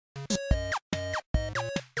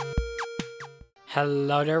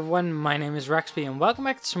Hello there everyone, my name is Raxby and welcome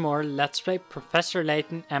back to some more Let's Play Professor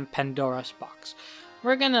Layton and Pandora's Box.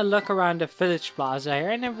 We're gonna look around the village plaza here,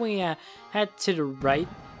 and if we head to the right,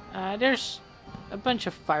 there's a bunch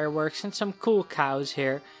of fireworks and some cool cows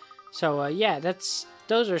here. So yeah,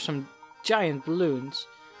 those are some giant balloons.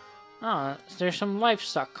 Oh, there's some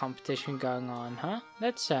livestock competition going on, huh?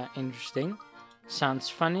 That's interesting. Sounds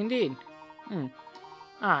fun indeed.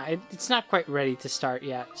 It's not quite ready to start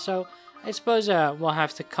yet, so I suppose we'll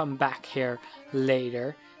have to come back here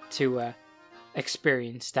later to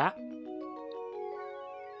experience that.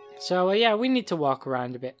 So yeah, we need to walk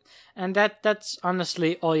around a bit, and that's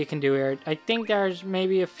honestly all you can do here. I think there's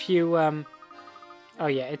maybe a few. Oh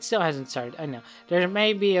yeah, it still hasn't started. I know there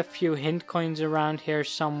may be a few hint coins around here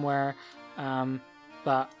somewhere,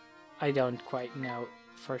 but I don't quite know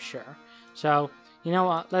for sure. So you know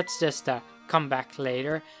what? Let's just come back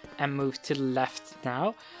later and move to the left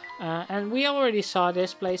now. And we already saw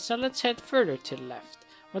this place, so let's head further to the left.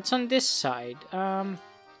 What's on this side?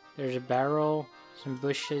 There's a barrel, some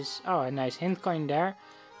bushes. Oh, a nice hint coin there.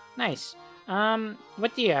 Nice.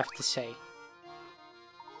 What do you have to say?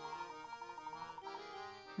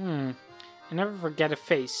 I never forget a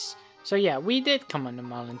face. So yeah, we did come on the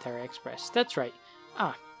Molentary Express. That's right.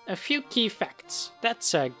 A few key facts.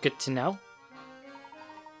 That's good to know.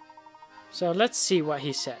 So let's see what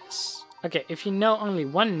he says. Okay, if you know only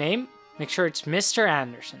one name, make sure it's Mr.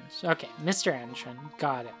 Anderson's. Okay, Mr. Anderson,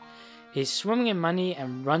 got it. He's swimming in money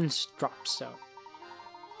and runs Dropstone.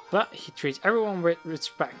 But he treats everyone with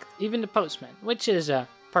respect, even the postman, which is a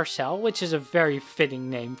Parcel, which is a very fitting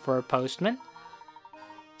name for a postman.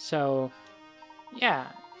 So, yeah,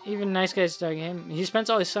 even nice guys like him. He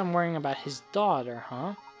spends all his time worrying about his daughter,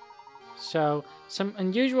 huh? So, some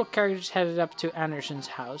unusual characters headed up to Anderson's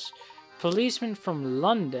house. Policeman from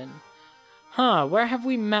London. Huh, where have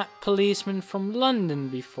we met policemen from London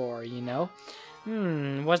before, you know?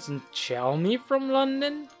 Wasn't Chelmy from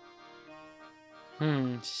London?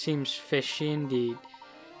 Seems fishy indeed.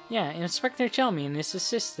 Yeah, Inspector Chelmy and his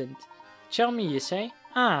assistant. Chelmy, you say?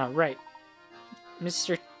 Ah, right.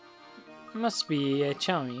 Mr. Must be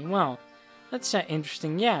Chelmy. Well, that's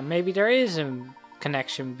interesting. Yeah, maybe there is a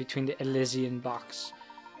connection between the Elysian Box.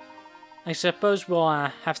 I suppose we'll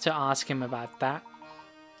have to ask him about that.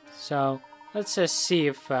 So, let's see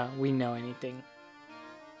if we know anything.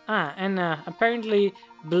 And apparently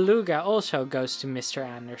Beluga also goes to Mr.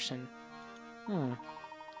 Anderson.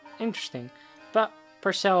 Interesting. But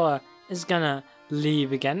Parcella is gonna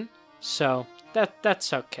leave again, so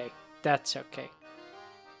that's okay. That's okay.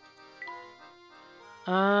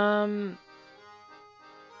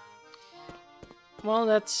 Well,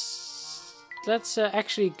 let's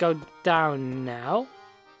actually go down now.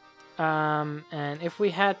 And if we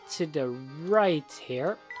head to the right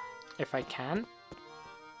here, if I can,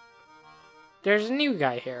 there's a new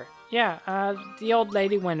guy here. Yeah, the old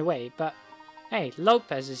lady went away, but hey,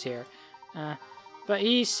 Lopez is here. But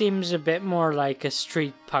he seems a bit more like a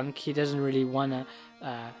street punk. He doesn't really want to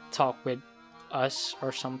talk with us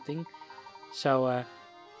or something. So,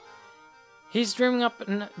 he's dreaming up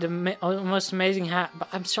the most amazing hat, but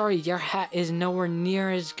I'm sorry, your hat is nowhere near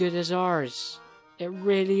as good as ours. It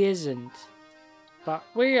really isn't. But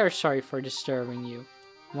we are sorry for disturbing you.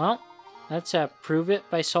 Well, let's prove it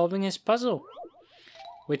by solving his puzzle.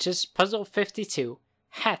 Which is puzzle 52,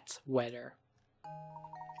 Hat Weather.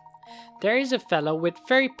 There is a fellow with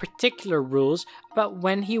very particular rules about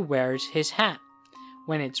when he wears his hat.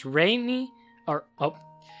 When it's rainy,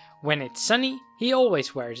 when it's sunny, he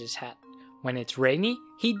always wears his hat. When it's rainy,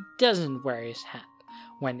 he doesn't wear his hat.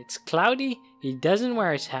 When it's cloudy, he doesn't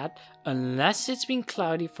wear his hat unless it's been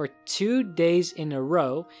cloudy for 2 days in a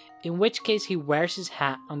row, in which case he wears his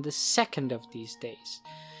hat on the second of these days.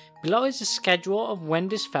 Below is a schedule of when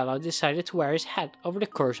this fellow decided to wear his hat over the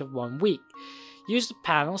course of 1 week. Use the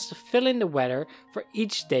panels to fill in the weather for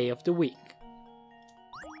each day of the week.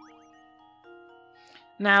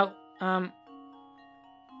 Now,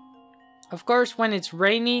 of course, when it's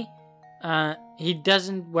rainy, he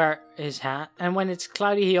doesn't wear his hat, and when it's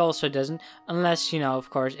cloudy he also doesn't, unless, you know, of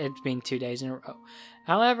course, it's been 2 days in a row.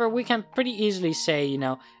 However, we can pretty easily say, you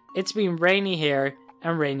know, it's been rainy here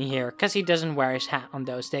and rainy here, because he doesn't wear his hat on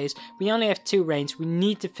those days. We only have 2 rains, we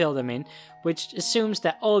need to fill them in, which assumes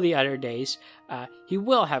that all the other days he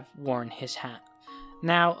will have worn his hat.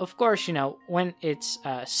 Now, of course, you know, when it's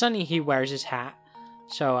sunny he wears his hat,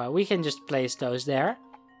 so we can just place those there,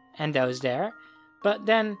 and those there, but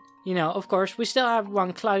then, you know, of course, we still have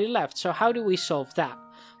 1 cloudy left, so how do we solve that?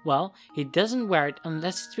 Well, he doesn't wear it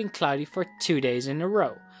unless it's been cloudy for 2 days in a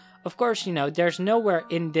row. Of course, you know, there's nowhere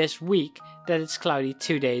in this week that it's cloudy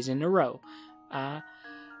 2 days in a row.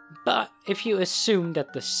 But if you assume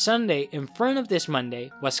that the Sunday in front of this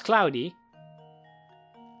Monday was cloudy,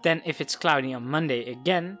 then if it's cloudy on Monday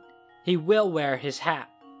again, he will wear his hat.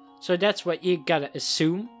 So that's what you gotta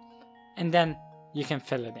assume, and then you can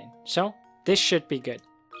fill it in. So this should be good.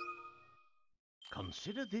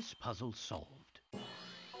 Consider this puzzle solved.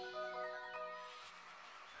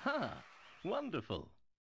 Ha! Wonderful.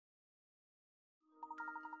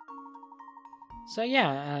 So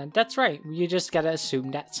yeah, that's right. You just gotta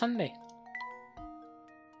assume that's Sunday.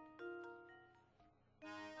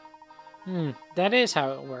 That is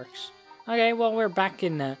how it works. Okay, well, we're back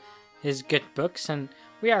in his good books, and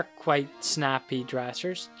we are quite snappy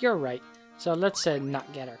dressers. You're right. So let's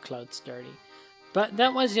not get our clothes dirty. But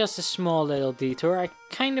that was just a small little detour. I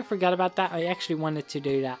kind of forgot about that. I actually wanted to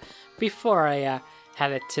do that before I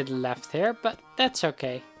headed to the left here, but that's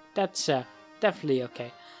okay. That's definitely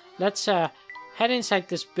okay. Let's head inside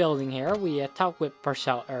this building here. We talked with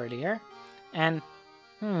Parcel earlier, and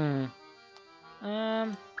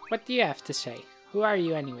what do you have to say? Who are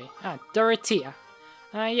you anyway? Ah, Dorothea.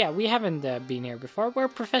 Yeah, we haven't been here before. We're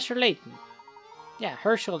Professor Layton. Yeah,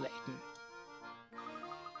 Herschel Layton.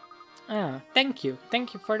 Thank you.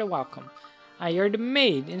 Thank you for the welcome. You're the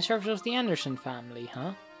maid in service of the Anderson family,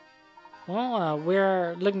 huh? Well,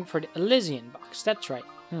 we're looking for the Elysian Box. That's right.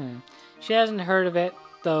 She hasn't heard of it,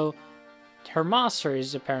 though her master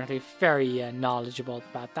is apparently very knowledgeable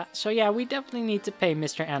about that. So yeah, we definitely need to pay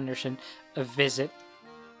Mr. Anderson a visit.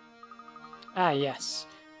 Ah, yes.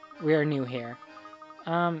 We are new here.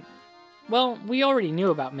 Well, we already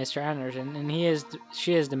knew about Mr. Anderson, and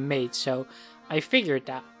she is the maid, so I figured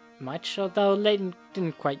that much, although Layton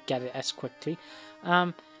didn't quite get it as quickly.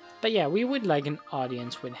 But yeah, we would like an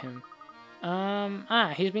audience with him.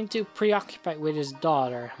 He's been too preoccupied with his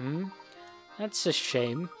daughter, That's a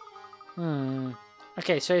shame.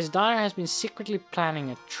 Okay, so his daughter has been secretly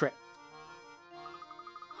planning a trip.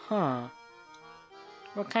 Huh.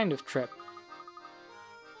 What kind of trip?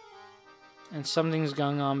 And something's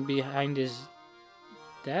going on behind his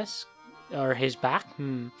desk? Or his back?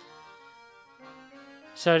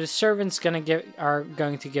 So the servants are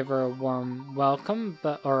going to give her a warm welcome,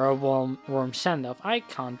 or a warm send-off. I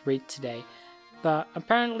can't read today. But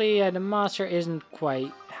apparently the master isn't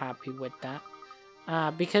quite happy with that.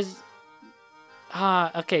 Because...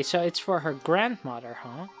 okay, so it's for her grandmother,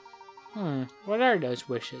 huh? What are those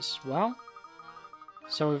wishes? Well...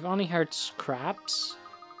 So we've only heard scraps.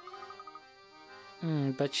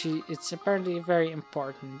 But it's apparently very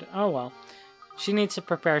important. Oh well. She needs to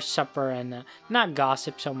prepare supper and not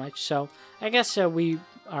gossip so much. So I guess we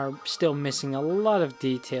are still missing a lot of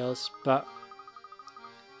details. But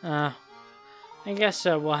I guess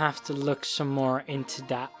we'll have to look some more into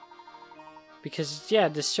that. Because yeah,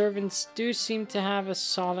 the servants do seem to have a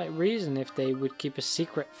solid reason if they would keep a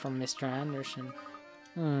secret from Mr. Anderson.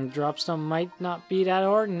 Dropstone might not be that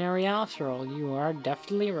ordinary after all. You are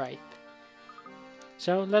definitely right.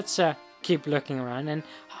 So let's keep looking around, and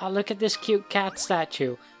look at this cute cat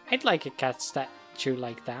statue. I'd like a cat statue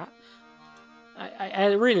like that. I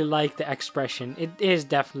really like the expression. It is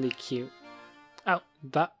definitely cute. Oh,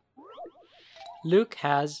 but Luke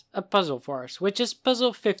has a puzzle for us, which is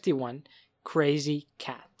puzzle 51, Crazy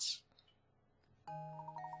Cats.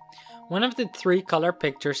 One of the three color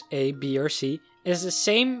pictures, A, B, or C, is the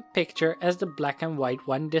same picture as the black and white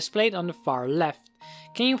one displayed on the far left.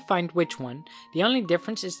 Can you find which one? The only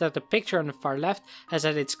difference is that the picture on the far left has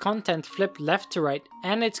had its content flipped left to right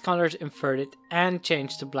and its colors inverted and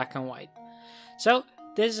changed to black and white. So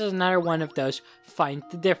this is another one of those find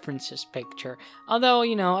the differences picture, although,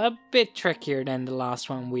 you know, a bit trickier than the last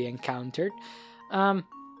one we encountered.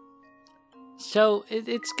 So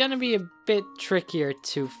it's gonna be a bit trickier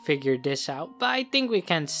to figure this out, but I think we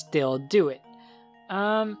can still do it.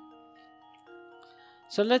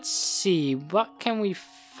 So let's see, what can we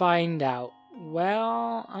find out?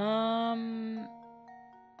 Well,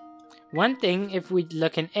 one thing, if we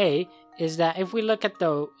look in A, is that if we look at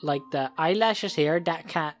the eyelashes here, that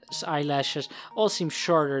cat's eyelashes all seem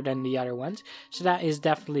shorter than the other ones. So that is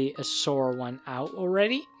definitely a sore one out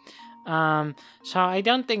already. So I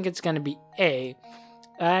don't think it's going to be A.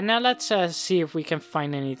 Now let's see if we can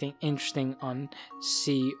find anything interesting on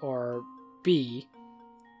C or B.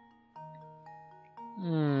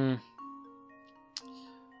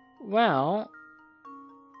 Well,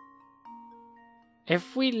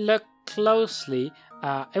 if we look closely,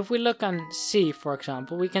 if we look on C, for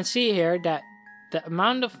example, we can see here that the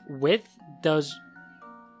amount of width those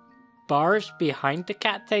bars behind the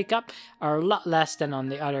cat take up are a lot less than on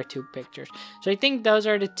the other two pictures. So I think those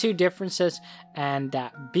are the two differences, and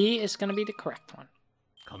that B is going to be the correct one.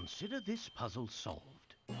 Consider this puzzle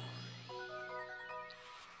solved.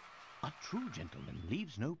 A true gentleman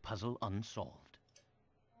leaves no puzzle unsolved.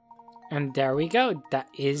 And there we go. That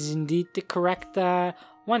is indeed the correct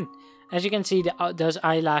one. As you can see, those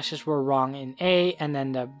eyelashes were wrong in A and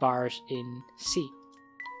then the bars in C.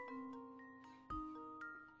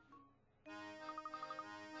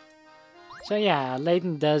 So yeah,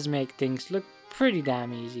 Layton does make things look pretty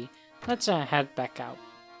damn easy. Let's head back out.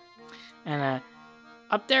 And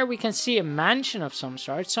up there we can see a mansion of some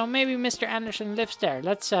sort, so maybe Mr. Anderson lives there.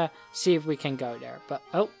 Let's see if we can go there. But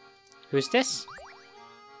oh, who's this?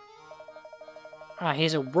 Ah,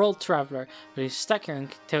 he's a world traveler, but he's stuck here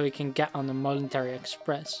until he can get on the Molentary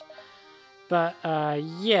Express. But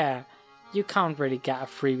yeah, you can't really get a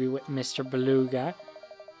freebie with Mr. Beluga.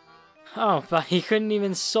 Oh, but he couldn't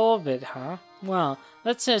even solve it, huh? Well,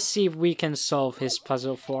 let's see if we can solve his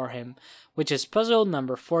puzzle for him, which is puzzle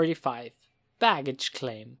number 45, baggage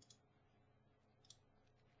claim.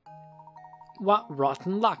 What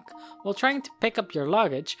rotten luck! While trying to pick up your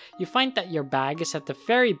luggage, you find that your bag is at the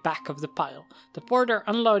very back of the pile. The porter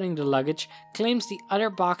unloading the luggage claims the other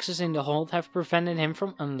boxes in the hold have prevented him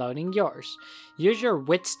from unloading yours. Use your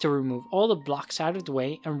wits to remove all the blocks out of the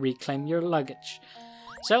way and reclaim your luggage.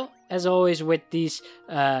 So, as always with these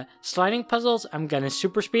sliding puzzles, I'm gonna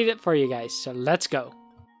super speed it for you guys, so let's go.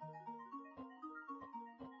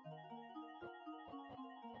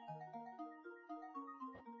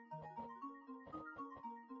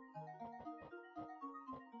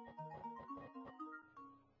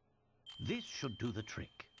 This should do the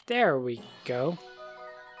trick. There we go.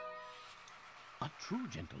 A true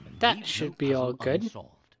gentleman That should be all good.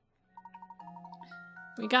 Unsolved.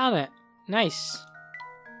 We got it. Nice.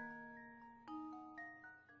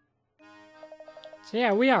 So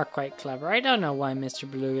yeah, we are quite clever. I don't know why Mr.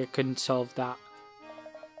 Beluga couldn't solve that.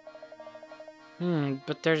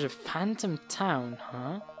 But there's a phantom town,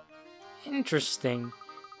 huh? Interesting.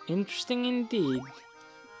 Interesting indeed.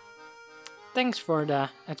 Thanks for the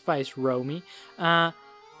advice, Romy.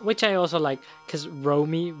 Which I also like, because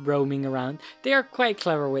Romy, roaming around. They are quite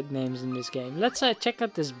clever with names in this game. Let's check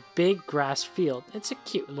out this big grass field. It's a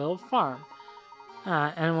cute little farm.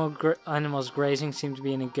 Animals grazing seem to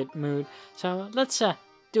be in a good mood. So let's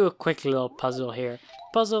do a quick little puzzle here.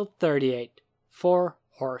 Puzzle 38. 4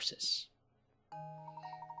 horses.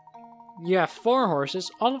 You have 4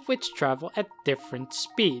 horses, all of which travel at different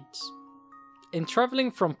speeds. In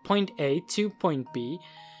traveling from point A to point B,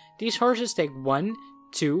 these horses take 1,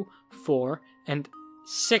 2, 4, and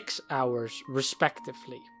 6 hours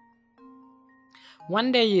respectively.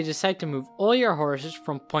 One day you decide to move all your horses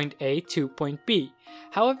from point A to point B.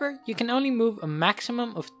 However, you can only move a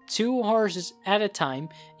maximum of 2 horses at a time,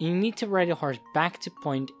 and you need to ride a horse back to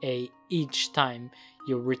point A each time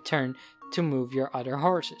you return to move your other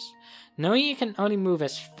horses. Knowing you can only move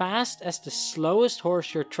as fast as the slowest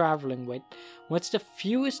horse you're traveling with, what's the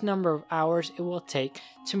fewest number of hours it will take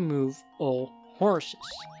to move all horses?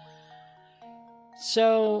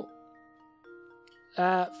 So,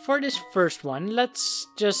 for this first one, let's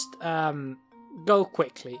just go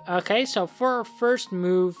quickly. Okay, so for our first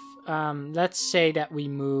move, let's say that we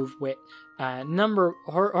move with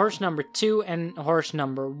horse number 2 and horse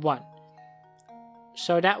number 1.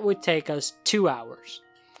 So that would take us 2 hours.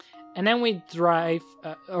 And then we drive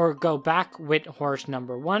or go back with horse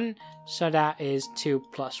number 1. So that is 2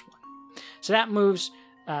 plus 1. So that moves,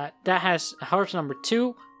 that has horse number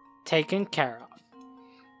 2 taken care of.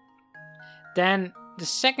 Then the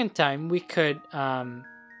second time we could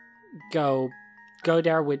go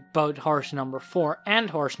there with both horse number 4 and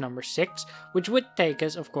horse number 6, which would take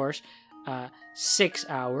us, of course, 6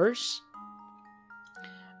 hours.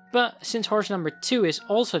 But since horse number 2 is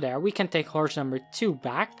also there, we can take horse number 2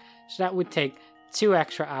 back. So that would take 2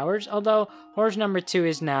 extra hours, although horse number 2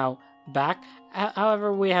 is now back.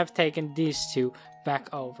 However, we have taken these 2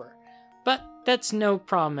 back over. But that's no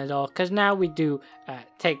problem at all, because now we do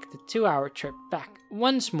take the 2-hour trip back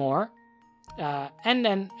once more. And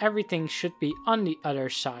then everything should be on the other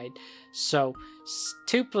side. So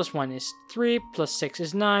 2 plus 1 is 3, plus 6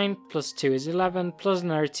 is 9, plus 2 is 11, plus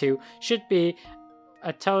another 2 should be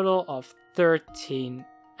a total of 13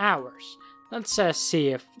 hours. Let's see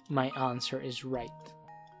if my answer is right.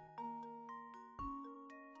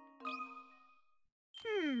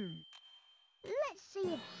 Let's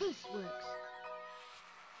see if this works.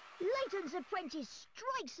 Layton's apprentice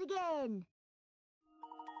strikes again.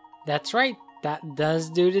 That's right, that does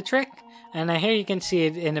do the trick. And here you can see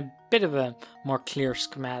it in a bit of a more clear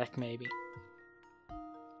schematic maybe.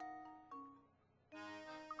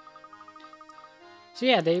 So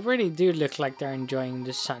yeah, they really do look like they're enjoying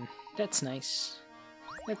the sun. That's nice.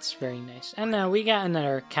 That's very nice. And we got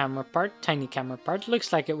another camera part, tiny camera part.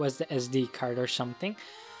 Looks like it was the SD card or something.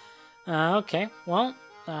 Okay, well,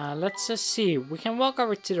 let's see. We can walk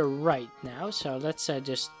over to the right now, so let's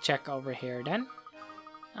just check over here then.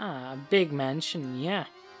 A big mansion, yeah.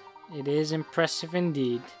 It is impressive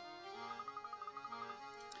indeed.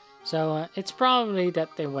 So, it's probably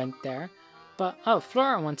that they went there. But, oh,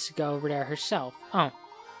 Flora wants to go over there herself. Oh,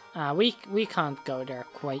 we can't go there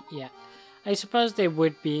quite yet. I suppose they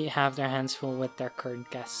would have their hands full with their current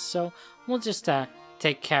guests. So, we'll just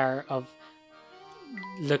take care of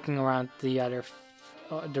looking around the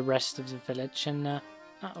rest of the village. And,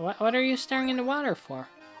 what are you staring in the water for?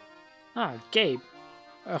 Ah, Gabe.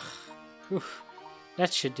 Ugh. Oof.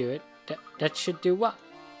 That should do it. That should do what?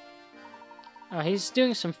 Oh, he's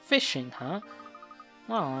doing some fishing, huh?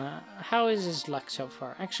 Well, how is his luck so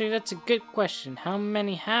far? Actually, that's a good question. How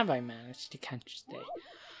many have I managed to catch today?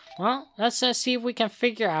 Well, let's see if we can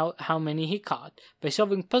figure out how many he caught by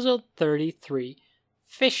solving puzzle 33,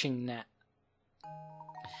 fishing net.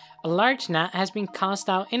 A large net has been cast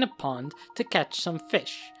out in a pond to catch some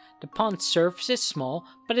fish. The pond's surface is small,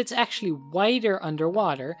 but it's actually wider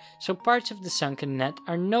underwater, so parts of the sunken net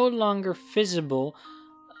are no longer visible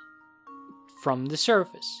from the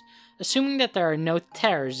surface. Assuming that there are no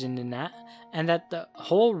tears in the net, and that the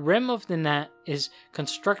whole rim of the net is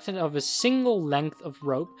constructed of a single length of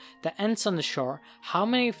rope that ends on the shore, how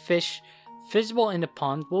many fish visible in the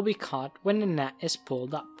pond will be caught when the net is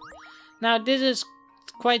pulled up? Now this is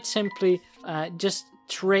quite simply just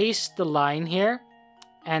trace the line here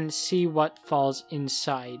and see what falls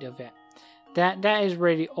inside of it. That is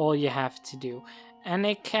really all you have to do, and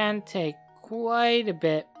it can take quite a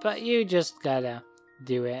bit, but you just gotta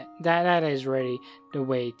do it. That is really the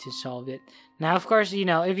way to solve it. Now, of course, you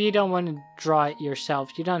know, if you don't want to draw it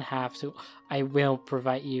yourself, you don't have to. I will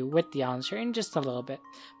provide you with the answer in just a little bit.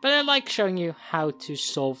 But I like showing you how to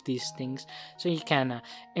solve these things so you can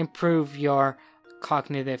improve your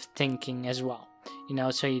cognitive thinking as well. You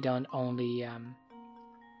know, so you don't only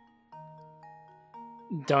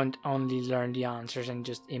learn the answers and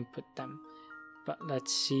just input them. But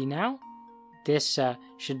let's see now. This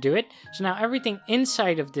should do it. So now everything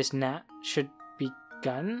inside of this net should be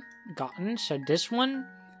gotten. So this one,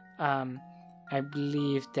 I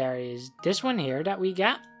believe there is this one here that we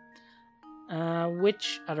got.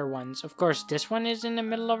 Which other ones? Of course, this one is in the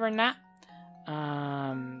middle of our net.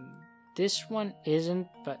 This one isn't,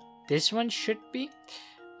 but this one should be.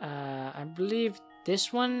 I believe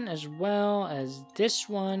this one as well as this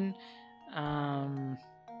one.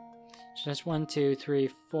 So that's 1, 2, 3,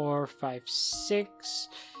 4, 5, 6,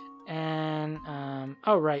 and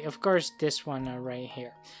oh right, of course this one right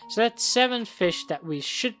here. So that's 7 fish that we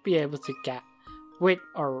should be able to get with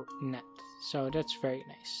our net. So that's very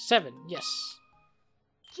nice. 7, yes.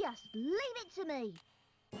 Just leave it to me.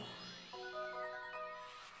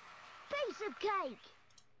 Piece of cake.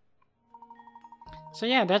 So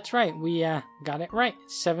yeah, that's right. We got it right.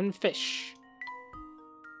 7 fish.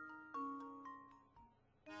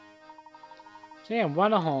 So yeah,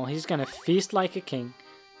 what a haul. He's gonna feast like a king.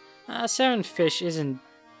 7 fish isn't...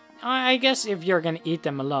 I guess if you're gonna eat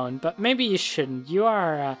them alone, but maybe you shouldn't. You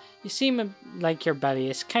are, you seem like your belly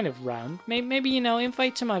is kind of round. Maybe, you know,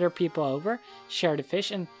 invite some other people over, share the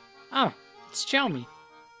fish, and... Oh, it's Xiaomi.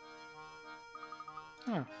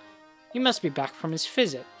 Oh, he must be back from his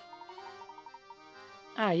visit.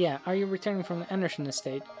 Ah, yeah, are you returning from the Anderson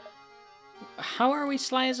estate? How are we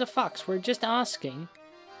sly as a fox? We're just asking.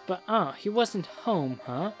 But, oh, he wasn't home,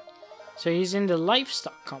 huh? So he's in the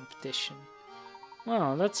livestock competition.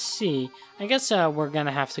 Well, let's see. I guess we're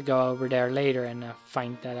gonna have to go over there later and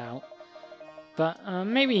find that out. But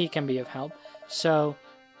maybe he can be of help. So,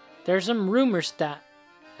 there's some rumors that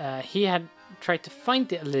he had tried to find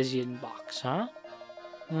the Elysian Box, huh?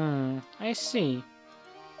 I see.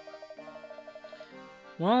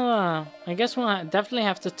 Well, I guess we'll definitely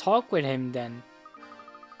have to talk with him then.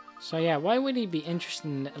 So yeah, why would he be interested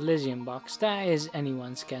in the Elysian Box? That is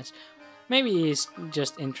anyone's guess. Maybe he's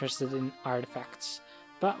just interested in artifacts.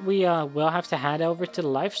 But we will have to head over to the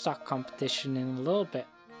livestock competition in a little bit.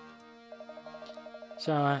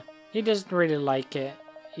 So he doesn't really like it.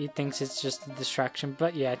 He thinks it's just a distraction.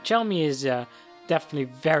 But yeah, Chelmy is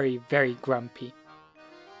definitely very, very grumpy.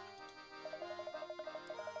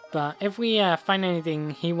 But if we find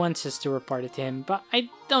anything, he wants us to report it to him. But I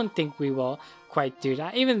don't think we will quite do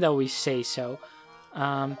that, even though we say so.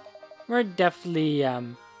 We're definitely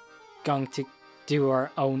going to do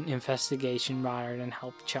our own investigation rather than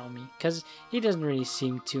help Chelmy, because he doesn't really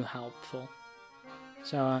seem too helpful.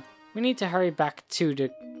 So we need to hurry back to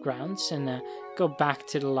the grounds and go back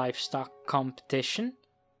to the livestock competition.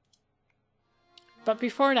 But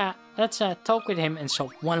before that, let's talk with him and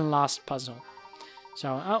solve one last puzzle.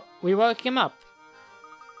 So, oh, we woke him up.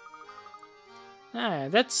 Ah,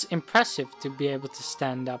 that's impressive to be able to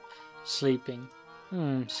stand up sleeping.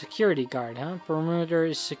 Security guard, huh? Perimeter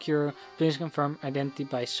is secure. Please confirm identity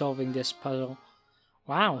by solving this puzzle.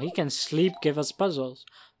 Wow, he can sleep give us puzzles.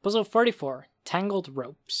 Puzzle 44, Tangled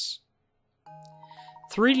Ropes.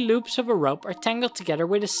 3 loops of a rope are tangled together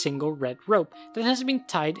with a single red rope that has been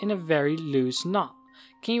tied in a very loose knot.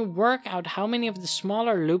 Can you work out how many of the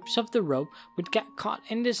smaller loops of the rope would get caught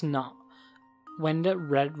in this knot when the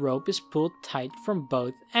red rope is pulled tight from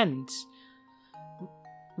both ends?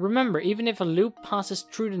 Remember, even if a loop passes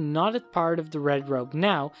through the knotted part of the red rope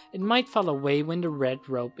now, it might fall away when the red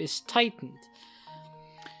rope is tightened.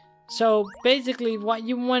 So basically what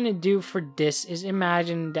you want to do for this is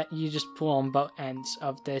imagine that you just pull on both ends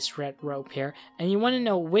of this red rope here, and you want to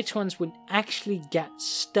know which ones would actually get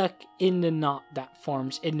stuck in the knot that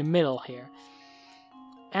forms in the middle here.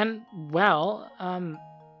 And well,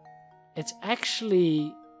 it's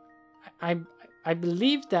actually, I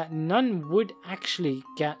believe that none would actually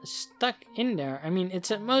get stuck in there. I mean, it's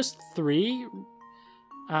at most 3,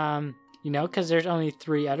 because there's only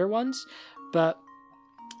 3 other ones, but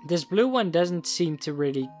this blue one doesn't seem to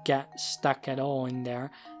really get stuck at all in there.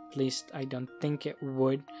 At least I don't think it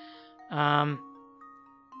would.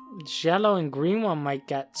 This yellow and green one might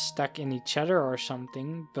get stuck in each other or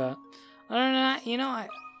something, but other than that, I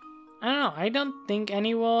don't know. I don't think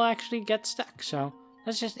any will actually get stuck, so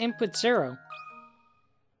let's just input 0.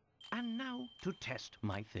 And now to test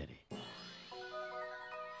my theory.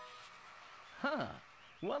 Ha!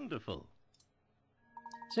 Wonderful.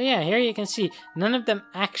 So yeah, here you can see none of them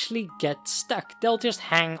actually get stuck. They'll just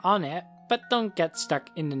hang on it, but don't get stuck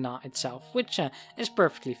in the knot itself, which is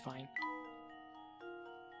perfectly fine.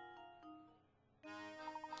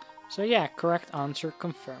 So yeah, correct answer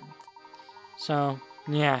confirmed. So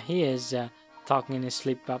yeah, he is talking in his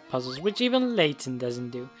sleep about puzzles, which even Layton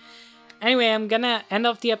doesn't do. Anyway, I'm gonna end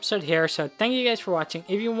off the episode here, so thank you guys for watching.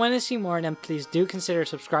 If you want to see more, then please do consider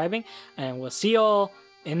subscribing, and we'll see you all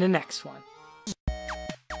in the next one.